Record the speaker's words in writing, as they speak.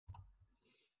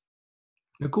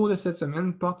Le cours de cette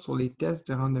semaine porte sur les tests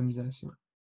de randomisation.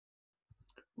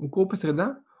 Au cours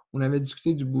précédent, on avait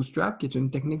discuté du bootstrap, qui est une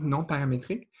technique non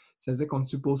paramétrique, c'est-à-dire qu'on ne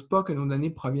suppose pas que nos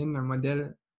données proviennent d'un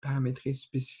modèle paramétré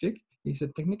spécifique, et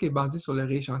cette technique est basée sur le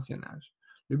rééchantillonnage.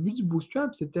 Le but du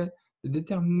bootstrap, c'était de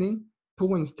déterminer,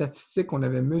 pour une statistique qu'on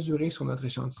avait mesurée sur notre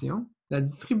échantillon, la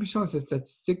distribution de cette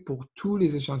statistique pour tous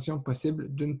les échantillons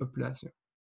possibles d'une population.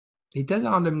 Les tests de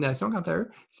randomisation, quant à eux,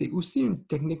 c'est aussi une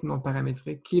technique non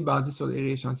paramétrique qui est basée sur les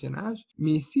rééchantillonnages,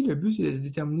 mais ici, le but, c'est de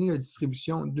déterminer la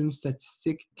distribution d'une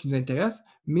statistique qui nous intéresse,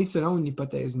 mais selon une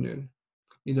hypothèse nulle,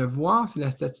 et de voir si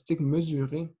la statistique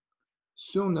mesurée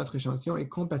sur notre échantillon est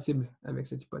compatible avec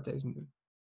cette hypothèse nulle.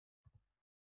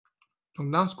 Donc,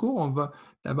 dans ce cours, on va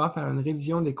d'abord faire une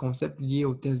révision des concepts liés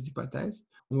aux tests d'hypothèse.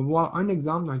 On va voir un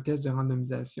exemple d'un test de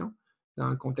randomisation dans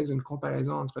le contexte d'une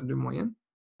comparaison entre deux moyennes.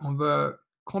 On va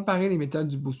comparer les méthodes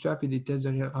du bootstrap et des tests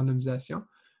de randomisation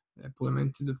pour le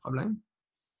même type de problème.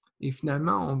 Et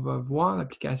finalement, on va voir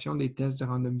l'application des tests de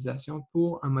randomisation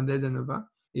pour un modèle d'ANOVA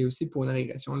et aussi pour une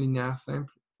régression linéaire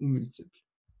simple ou multiple.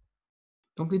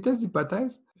 Donc, les tests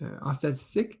d'hypothèse, en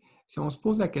statistique, si on se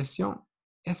pose la question,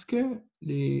 est-ce que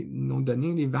nos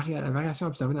données, la variation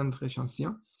observée dans notre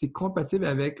échantillon, c'est compatible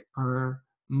avec un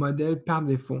modèle par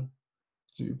défaut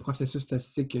du processus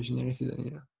statistique qui a généré ces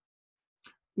données-là?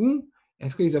 Ou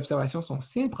est-ce que les observations sont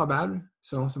si improbables,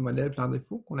 selon ce modèle par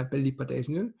défaut, qu'on appelle l'hypothèse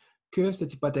nulle, que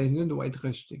cette hypothèse nulle doit être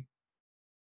rejetée?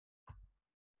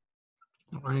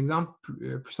 Donc, un exemple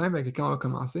plus simple avec lequel on va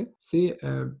commencer, c'est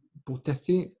pour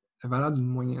tester la valeur d'une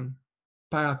moyenne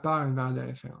par rapport à une valeur de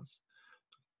référence.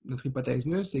 Notre hypothèse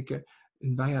nulle, c'est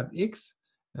qu'une variable x,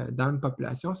 dans une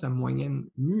population, sa moyenne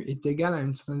mu est égale à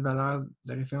une certaine valeur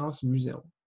de référence mu0.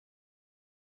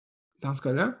 Dans ce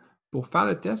cas-là, pour faire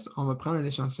le test, on va prendre un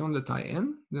échantillon de taille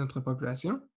n de notre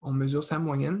population. On mesure sa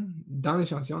moyenne dans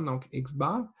l'échantillon, donc x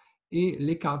bar, et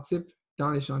l'écart type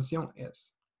dans l'échantillon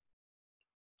S.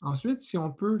 Ensuite, si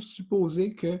on peut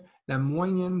supposer que la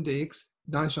moyenne de x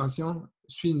dans l'échantillon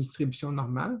suit une distribution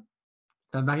normale,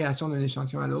 la variation d'un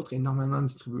échantillon à l'autre est normalement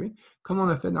distribuée, comme on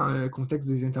a fait dans le contexte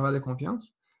des intervalles de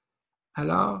confiance,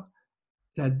 alors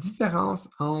la différence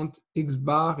entre x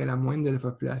bar et la moyenne de la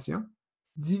population,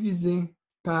 divisée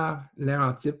par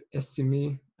l'erreur type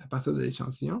estimée à partir de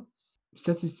l'échantillon,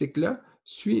 cette statistique-là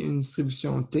suit une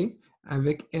distribution t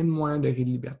avec n-1 degrés de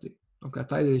liberté, donc la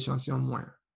taille de l'échantillon moins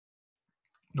 1.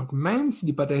 Donc, même si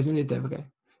l'hypothèse nulle était vraie,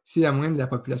 si la moyenne de la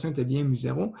population était bien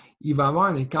mu0, il va y avoir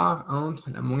un écart entre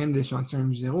la moyenne de l'échantillon et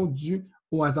mu0 dû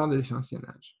au hasard de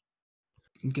l'échantillonnage.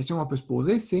 Une question qu'on peut se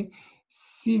poser, c'est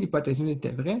si l'hypothèse nulle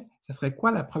était vraie, ce serait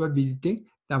quoi la probabilité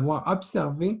d'avoir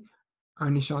observé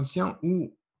un échantillon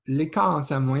où l'écart entre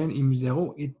sa moyenne et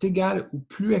mu0 est égal ou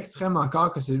plus extrême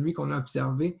encore que celui qu'on a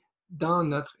observé dans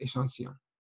notre échantillon?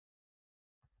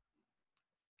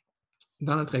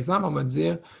 Dans notre exemple, on va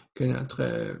dire que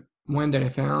notre moyenne de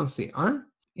référence, c'est 1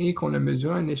 et qu'on a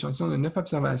mesuré un échantillon de 9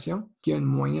 observations qui a une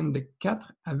moyenne de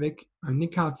 4 avec un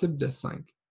écart type de 5.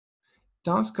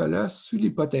 Dans ce cas-là, sous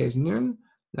l'hypothèse nulle,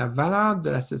 la valeur de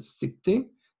la statistique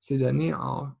t, c'est donné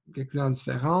en calculant la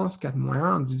différence 4 moins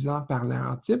 1 en divisant par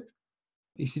l'erreur type.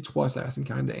 Ici, 3, c'est la racine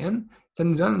carrée de n. Ça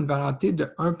nous donne une valeur t de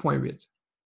 1,8.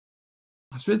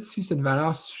 Ensuite, si cette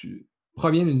valeur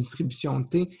provient d'une distribution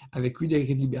t avec 8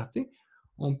 degrés de liberté,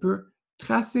 on peut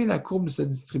tracer la courbe de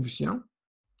cette distribution.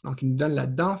 Donc, il nous donne la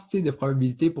densité de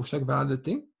probabilité pour chaque valeur de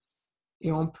t.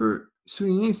 Et on peut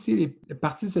souligner ici les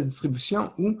parties de cette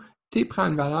distribution où t prend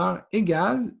une valeur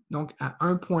égale, donc à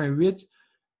 1,8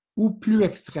 ou plus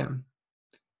extrême.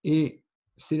 Et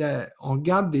on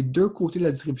regarde des deux côtés de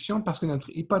la distribution parce que notre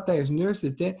hypothèse nulle,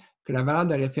 c'était que la valeur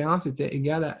de référence était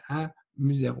égale à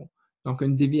mu0. Donc,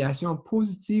 une déviation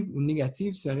positive ou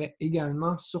négative serait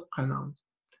également surprenante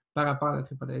par rapport à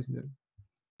notre hypothèse nulle.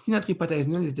 Si notre hypothèse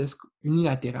nulle était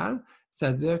unilatérale,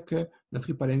 c'est-à-dire que notre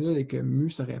hypothèse nulle est que mu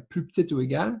serait plus petite ou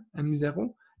égale à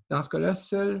mu0, dans ce cas-là,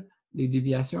 seules les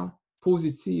déviations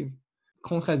positives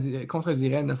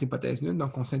contrediraient notre hypothèse nulle,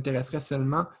 donc on s'intéresserait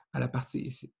seulement à la partie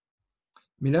ici.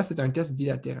 Mais là, c'est un test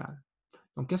bilatéral.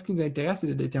 Donc, qu'est-ce qui nous intéresse, c'est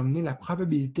de déterminer la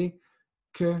probabilité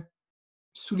que,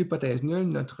 sous l'hypothèse nulle,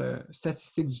 notre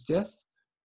statistique du test,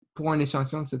 pour un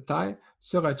échantillon de cette taille,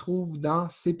 se retrouve dans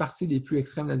ces parties les plus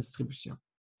extrêmes de la distribution.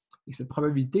 Et cette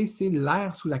probabilité, c'est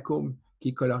l'aire sous la courbe qui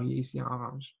est coloriée ici en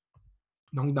orange.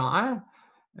 Donc, dans R,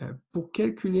 pour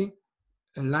calculer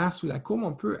l'aire sous la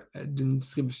courbe, d'une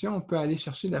distribution, on peut aller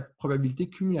chercher la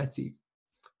probabilité cumulative,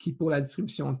 qui pour la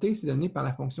distribution t, c'est donné par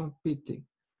la fonction pt.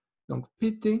 Donc,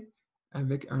 pt,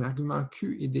 avec un argument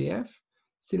q et df,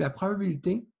 c'est la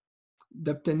probabilité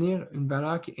d'obtenir une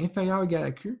valeur qui est inférieure ou égale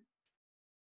à q.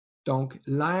 Donc,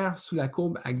 l'aire sous la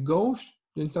courbe à gauche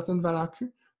d'une certaine valeur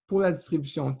Q pour la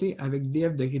distribution T avec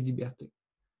df degrés de liberté.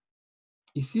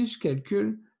 Ici, je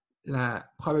calcule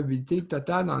la probabilité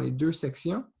totale dans les deux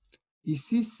sections.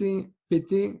 Ici, c'est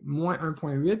PT moins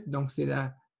 1,8, donc c'est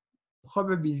la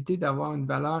probabilité d'avoir une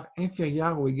valeur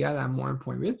inférieure ou égale à moins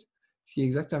 1,8, ce qui est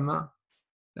exactement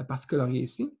la partie coloriée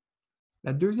ici.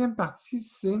 La deuxième partie,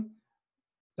 c'est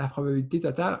la probabilité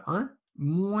totale 1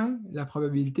 moins la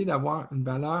probabilité d'avoir une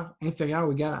valeur inférieure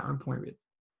ou égale à 1,8.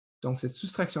 Donc, cette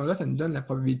soustraction-là, ça nous donne la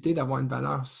probabilité d'avoir une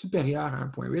valeur supérieure à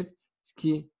 1,8, ce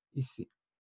qui est ici.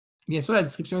 Bien sûr, la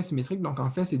distribution est symétrique, donc en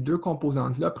fait, ces deux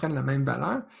composantes-là prennent la même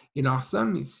valeur et leur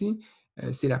somme ici,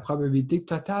 c'est la probabilité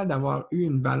totale d'avoir eu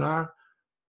une valeur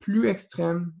plus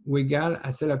extrême ou égale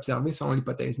à celle observée selon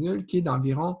l'hypothèse nulle, qui est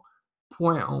d'environ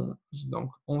 0,11,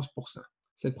 donc 11%.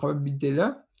 Cette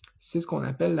probabilité-là, c'est ce qu'on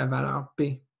appelle la valeur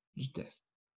P du test.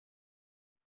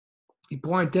 Et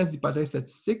pour un test d'hypothèse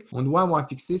statistique, on doit avoir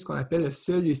fixé ce qu'on appelle le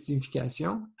seuil de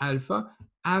signification, alpha,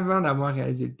 avant d'avoir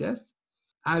réalisé le test.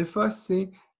 Alpha, c'est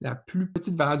la plus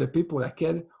petite valeur de P pour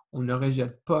laquelle on ne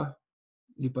rejette pas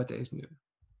l'hypothèse nulle.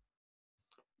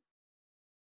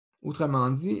 Autrement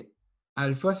dit,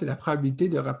 alpha, c'est la probabilité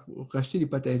de rejeter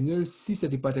l'hypothèse nulle si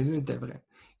cette hypothèse nulle était vraie.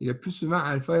 Et le plus souvent,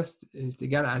 alpha est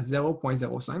égal à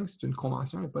 0,05. C'est une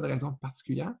convention, il n'y a pas de raison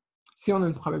particulière. Si on a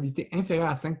une probabilité inférieure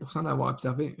à 5 d'avoir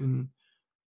observé une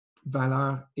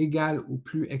valeur égale ou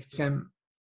plus extrême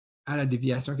à la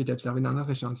déviation qui est observée dans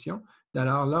notre échantillon,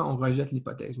 alors là, on rejette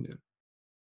l'hypothèse nulle.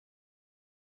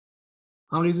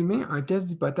 En résumé, un test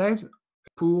d'hypothèse,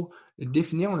 pour le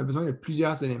définir, on a besoin de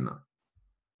plusieurs éléments.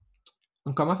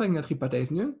 On commence avec notre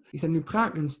hypothèse nulle et ça nous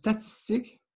prend une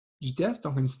statistique du test,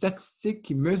 donc une statistique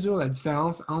qui mesure la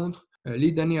différence entre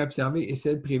les données observées et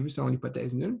celles prévues selon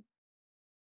l'hypothèse nulle.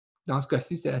 Dans ce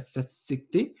cas-ci, c'est la statistique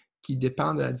T qui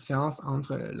dépend de la différence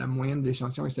entre la moyenne de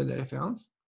l'échantillon et celle de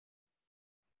référence.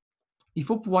 Il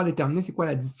faut pouvoir déterminer c'est quoi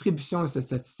la distribution de cette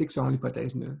statistique selon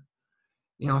l'hypothèse nulle.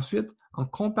 Et ensuite, en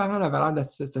comparant la valeur de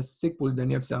cette statistique pour les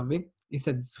données observées et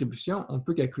cette distribution, on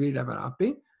peut calculer la valeur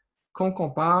P qu'on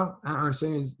compare à un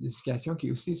seuil d'identification qui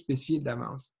est aussi spécifié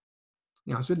d'avance.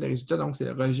 Et ensuite, le résultat, donc, c'est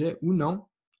le rejet ou non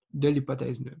de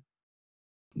l'hypothèse nulle.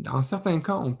 Dans certains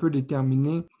cas, on peut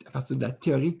déterminer à partir de la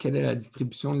théorie quelle est la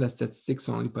distribution de la statistique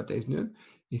selon l'hypothèse nulle.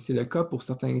 Et c'est le cas pour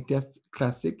certains tests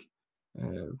classiques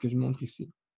que je montre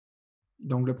ici.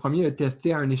 Donc, le premier, le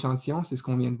tester à un échantillon, c'est ce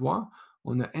qu'on vient de voir.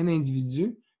 On a n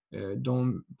individus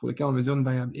pour lesquels on mesure une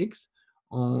variable x.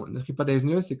 Notre hypothèse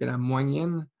nulle, c'est que la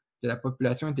moyenne de la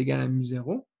population est égale à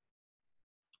mu0.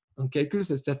 On calcule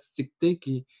cette statistique T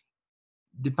qui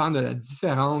dépend de la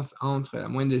différence entre la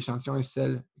moyenne de l'échantillon et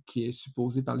celle qui est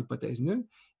supposée par l'hypothèse nulle.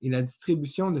 Et la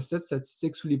distribution de cette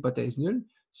statistique sous l'hypothèse nulle,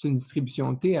 c'est une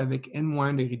distribution T avec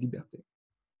n-1 degrés de liberté.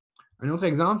 Un autre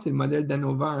exemple, c'est le modèle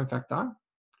d'ANOVA à un facteur,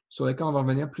 sur lequel on va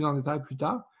revenir plus en détail plus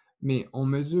tard, mais on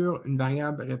mesure une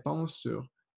variable réponse sur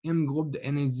m groupes de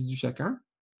n individus chacun.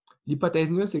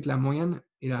 L'hypothèse nulle, c'est que la moyenne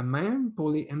est la même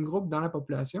pour les m groupes dans la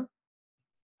population.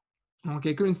 On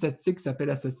calcule une statistique qui s'appelle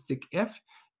la statistique F,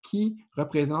 qui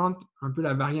représente un peu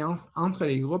la variance entre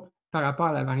les groupes par rapport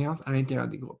à la variance à l'intérieur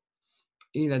des groupes.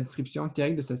 Et la distribution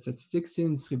théorique de cette statistique, c'est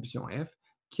une distribution F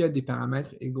qui a des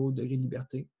paramètres égaux au degré de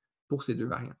liberté pour ces deux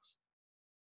variances.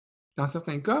 Dans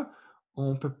certains cas,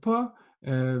 on ne peut pas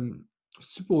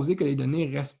supposer que les données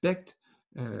respectent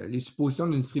les suppositions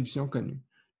d'une distribution connue.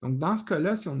 Donc, dans ce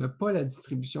cas-là, si on n'a pas la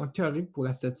distribution théorique pour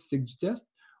la statistique du test,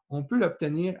 on peut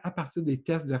l'obtenir à partir des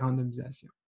tests de randomisation.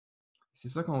 C'est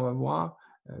ça qu'on va voir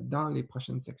dans les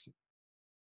prochaines sections.